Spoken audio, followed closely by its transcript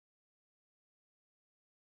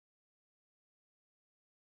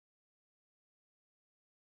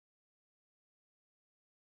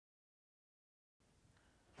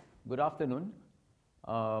Good afternoon.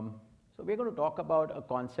 So we're going to talk about a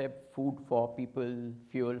concept, food for people,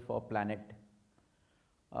 fuel for planet.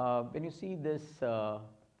 When you see this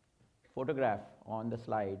photograph on the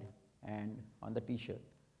slide and on the t-shirt,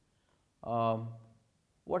 um,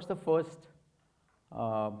 what's the first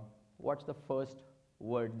what's the first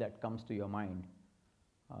word that comes to your mind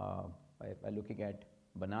by looking at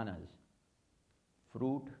bananas?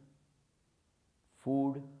 Fruit,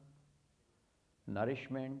 food,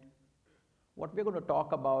 nourishment. What we're going to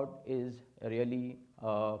talk about is really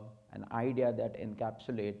an idea that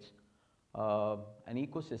encapsulates an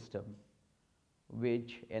ecosystem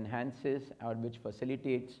which enhances or which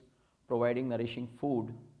facilitates providing nourishing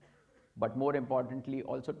food, but more importantly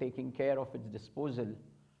also taking care of its disposal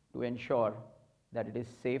to ensure that it is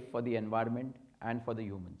safe for the environment and for the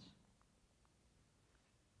humans.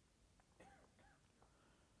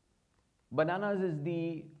 Bananas is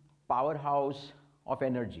the powerhouse of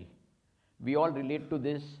energy. We all relate to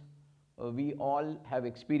this. We all have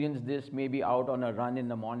experienced this, maybe out on a run in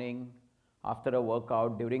the morning, after a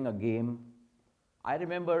workout, during a game. I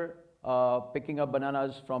remember picking up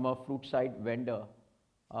bananas from a fruit side vendor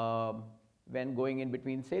when going in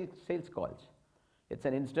between sales calls. It's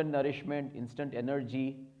an instant nourishment, instant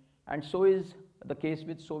energy, and so is the case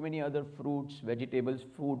with so many other fruits, vegetables,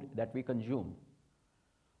 food that we consume.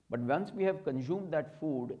 But once we have consumed that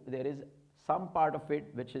food, there is some part of it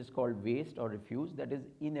which is called waste or refuse that is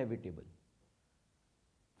inevitable.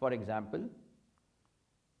 For example,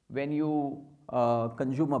 when you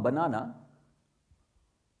consume a banana,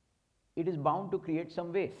 it is bound to create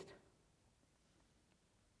some waste.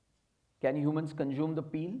 Can humans consume the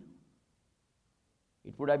peel?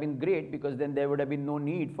 It would have been great, because then there would have been no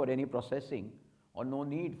need for any processing or no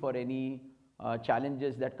need for any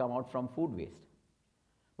challenges that come out from food waste.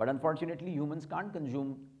 But unfortunately, humans can't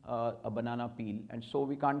consume a banana peel, and so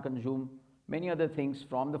we can't consume many other things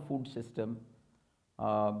from the food system,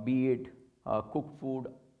 be it cooked food,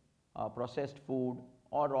 processed food,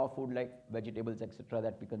 or raw food like vegetables, etc.,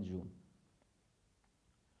 that we consume.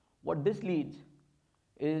 What this leads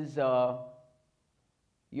is,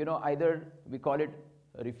 either we call it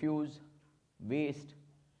refuse, waste.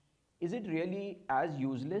 Is it really as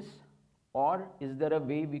useless, or is there a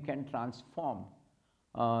way we can transform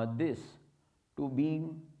this to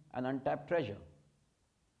being an untapped treasure?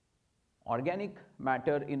 Organic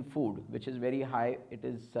matter in food, which is very high,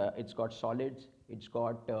 it's got solids, it's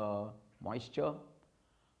got moisture,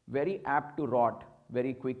 very apt to rot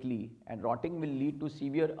very quickly, and rotting will lead to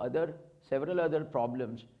several other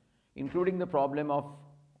problems, including the problem of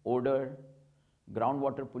odor,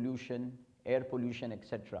 groundwater pollution, air pollution,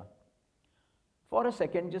 etc. For a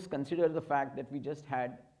second, just consider the fact that we just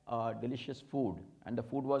had delicious food, and the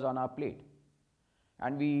food was on our plate,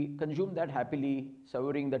 and we consumed that happily,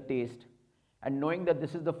 savoring the taste and knowing that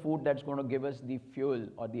this is the food that's going to give us the fuel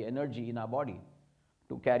or the energy in our body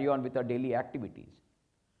to carry on with our daily activities.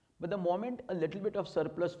 But the moment a little bit of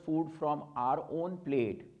surplus food from our own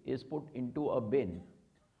plate is put into a bin,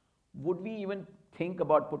 would we even think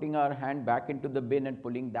about putting our hand back into the bin and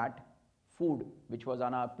pulling that food which was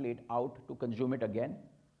on our plate out to consume it again?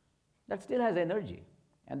 That still has energy,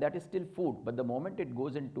 and that is still food, but the moment it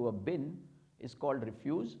goes into a bin is called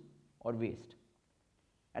refuse or waste.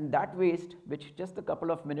 And that waste, which just a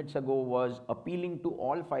couple of minutes ago was appealing to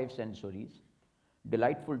all five sensories,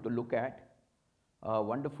 delightful to look at,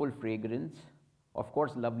 wonderful fragrance, of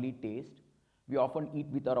course lovely taste, we often eat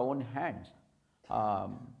with our own hands.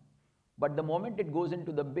 But the moment it goes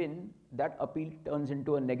into the bin, that appeal turns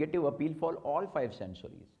into a negative appeal for all five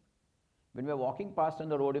sensories. When we're walking past on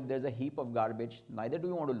the road, if there's a heap of garbage, neither do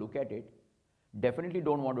we want to look at it, definitely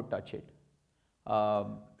don't want to touch it.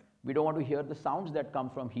 We don't want to hear the sounds that come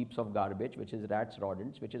from heaps of garbage, which is rats,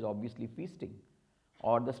 rodents, which is obviously feasting,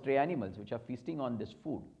 or the stray animals which are feasting on this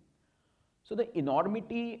food. So the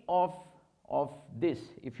enormity of this,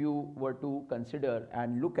 if you were to consider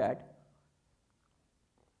and look at,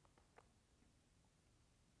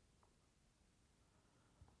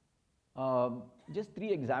 just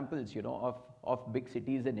three examples, of big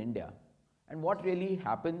cities in India. And what really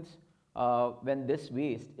happens when this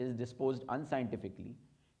waste is disposed unscientifically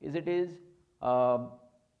is it is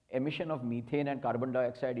emission of methane and carbon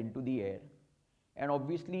dioxide into the air, and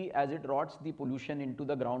obviously as it rots, the pollution into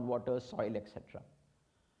the groundwater, soil, etc.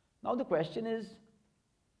 Now the question is,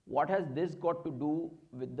 what has this got to do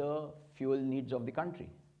with the fuel needs of the country?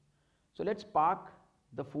 So let's park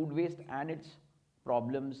the food waste and its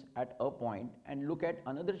problems at a point and look at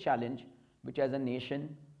another challenge which as a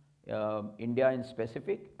nation, India in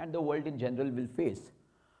specific and the world in general will face,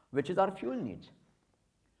 which is our fuel needs.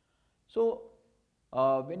 So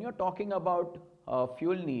When you're talking about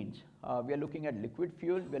fuel needs, we are looking at liquid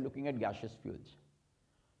fuel, we are looking at gaseous fuels.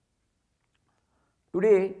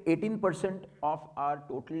 Today, 18% of our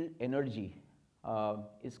total energy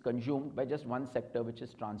is consumed by just one sector, which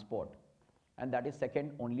is transport, and that is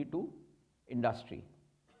second only to industry.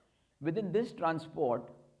 Within this transport,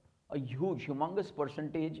 a humongous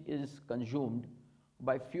percentage is consumed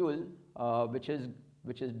by fuel which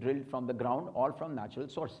is drilled from the ground or from natural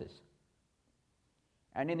sources.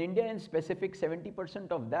 And in India in specific,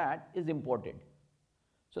 70% of that is imported.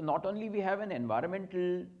 So not only we have an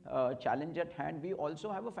environmental challenge at hand, we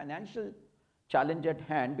also have a financial challenge at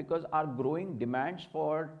hand, because our growing demands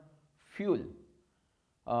for fuel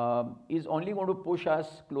is only going to push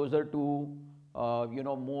us closer to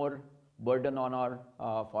more burden on our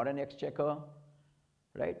foreign exchequer,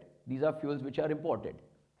 right? These are fuels which are imported.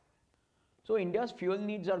 So India's fuel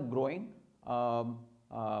needs are growing,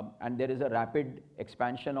 and there is a rapid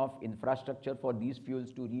expansion of infrastructure for these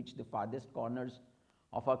fuels to reach the farthest corners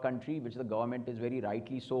of our country, which the government is very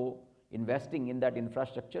rightly so investing in that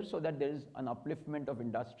infrastructure, so that there is an upliftment of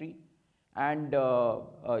industry and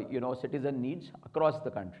citizen needs across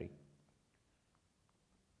the country.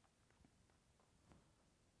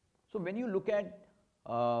 So when you look at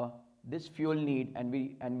this fuel need, and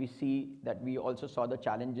we see that we also saw the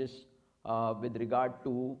challenges with regard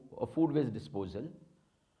to food waste disposal,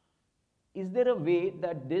 is there a way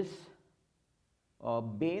that this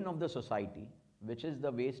bane of the society, which is the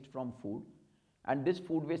waste from food, and this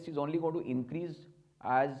food waste is only going to increase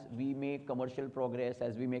as we make commercial progress,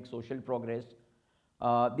 as we make social progress.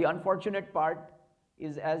 The unfortunate part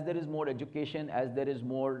is, as there is more education, as there is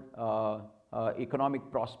more economic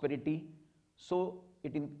prosperity, so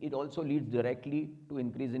it also leads directly to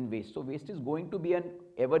increase in waste. So waste is going to be an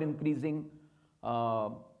ever increasing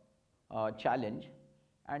challenge,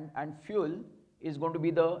 and fuel is going to be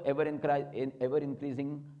the ever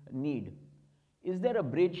increasing need. Is there a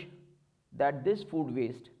bridge that this food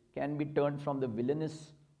waste can be turned from the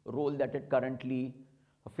villainous role that it currently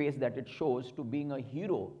face, that it shows, to being a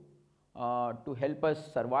hero to help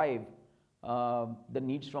us survive the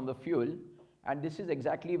needs from the fuel? And this is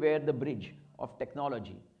exactly where the bridge of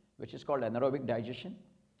technology, which is called anaerobic digestion.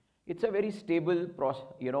 It's a very stable,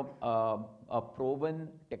 a proven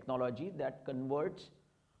technology that converts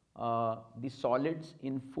the solids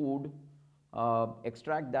in food,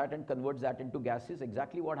 extract that and converts that into gases,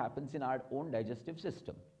 exactly what happens in our own digestive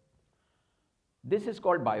system. This is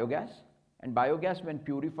called biogas, and biogas, when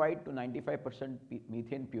purified to 95%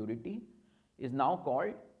 methane purity, is now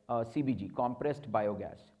called CBG, compressed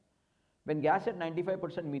biogas. When gas at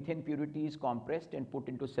 95% methane purity is compressed and put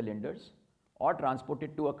into cylinders or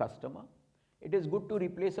transported to a customer, it is good to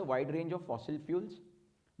replace a wide range of fossil fuels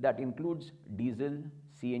that includes diesel,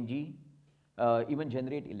 CNG, even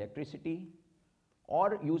generate electricity,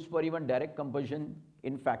 or use for even direct combustion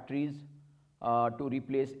in factories to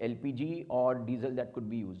replace LPG or diesel that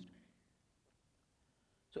could be used.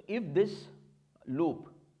 So if this loop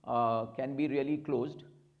can be really closed,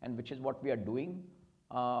 and which is what we are doing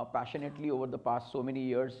passionately over the past so many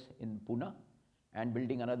years in Pune, and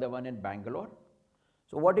building another one in Bangalore.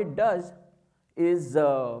 So what it does is,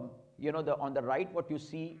 on the right what you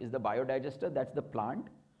see is the biodigester. That's the plant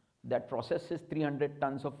that processes 300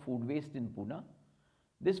 tons of food waste in Pune.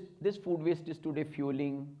 This food waste is today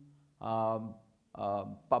fueling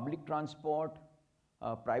public transport,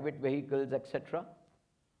 private vehicles, etc.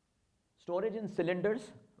 Storage in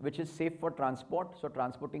cylinders, which is safe for transport, so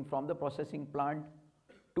transporting from the processing plant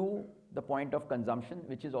to the point of consumption,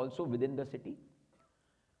 which is also within the city.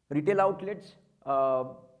 Retail outlets,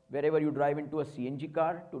 wherever you drive into a CNG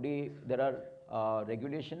car, today there are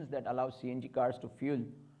regulations that allow CNG cars to fuel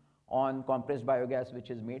on compressed biogas, which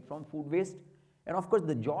is made from food waste. And of course,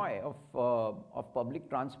 the joy of public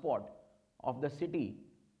transport of the city,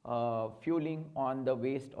 fueling on the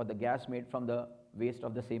waste or the gas made from the waste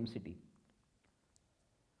of the same city.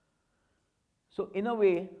 So in a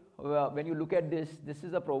way, when you look at this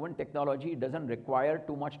is a proven technology. It doesn't require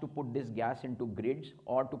too much to put this gas into grids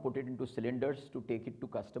or to put it into cylinders to take it to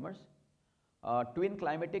customers. Twin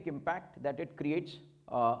climatic impact that it creates,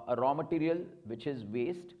 a raw material which is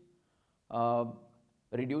waste,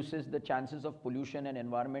 reduces the chances of pollution and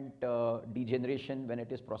environment degeneration when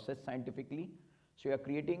it is processed scientifically. So you are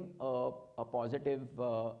creating a positive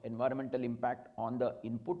environmental impact on the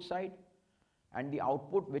input side, and the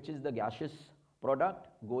output, which is the gaseous product,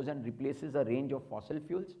 goes and replaces a range of fossil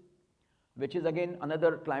fuels, which is again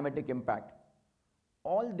another climatic impact.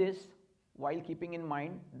 All this while keeping in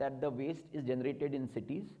mind that the waste is generated in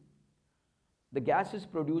cities, the gas is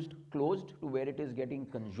produced close to where it is getting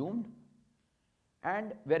consumed,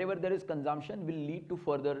 And wherever there is consumption will lead to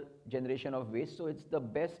further generation of waste. So it's the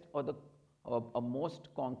best or the a most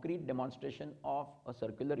concrete demonstration of a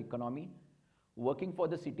circular economy working for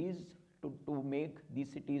the cities to make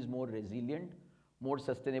these cities more resilient, more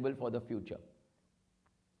sustainable for the future.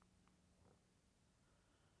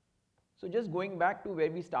 So just going back to where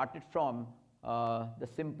we started from, the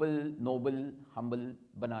simple, noble, humble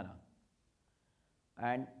banana.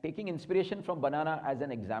 And taking inspiration from banana as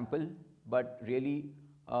an example, but really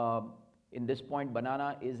in this point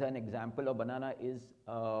banana is an example, or banana is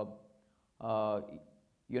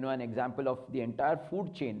an example of the entire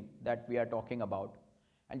food chain that we are talking about.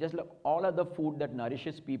 And just like all other food that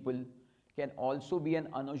nourishes people can also be an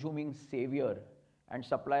unassuming savior and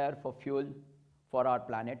supplier for fuel for our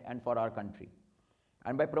planet and for our country.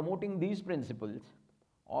 And by promoting these principles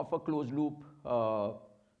of a closed loop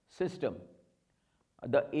system,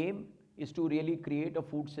 the aim is to really create a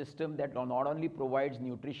food system that not only provides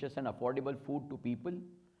nutritious and affordable food to people,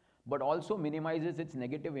 but also minimizes its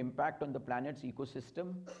negative impact on the planet's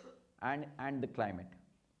ecosystem and the climate.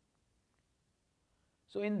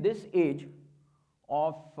 So in this age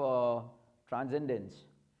of transcendence,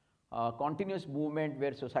 continuous movement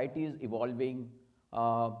where society is evolving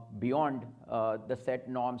beyond the set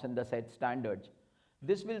norms and the set standards,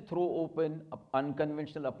 this will throw open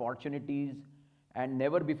unconventional opportunities and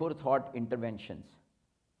never before thought interventions.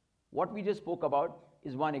 What we just spoke about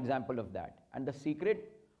is one example of that. And the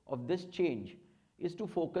secret of this change is to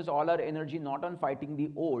focus all our energy not on fighting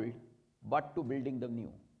the old, but to building the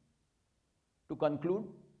new. To conclude,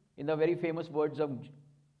 in the very famous words of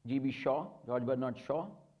G.B. Shaw, George Bernard Shaw,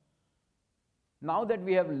 now that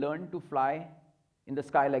we have learned to fly in the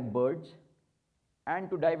sky like birds and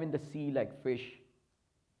to dive in the sea like fish,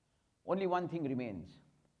 only one thing remains: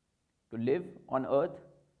 to live on earth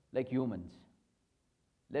like humans.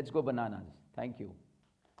 Let's go bananas. Thank you.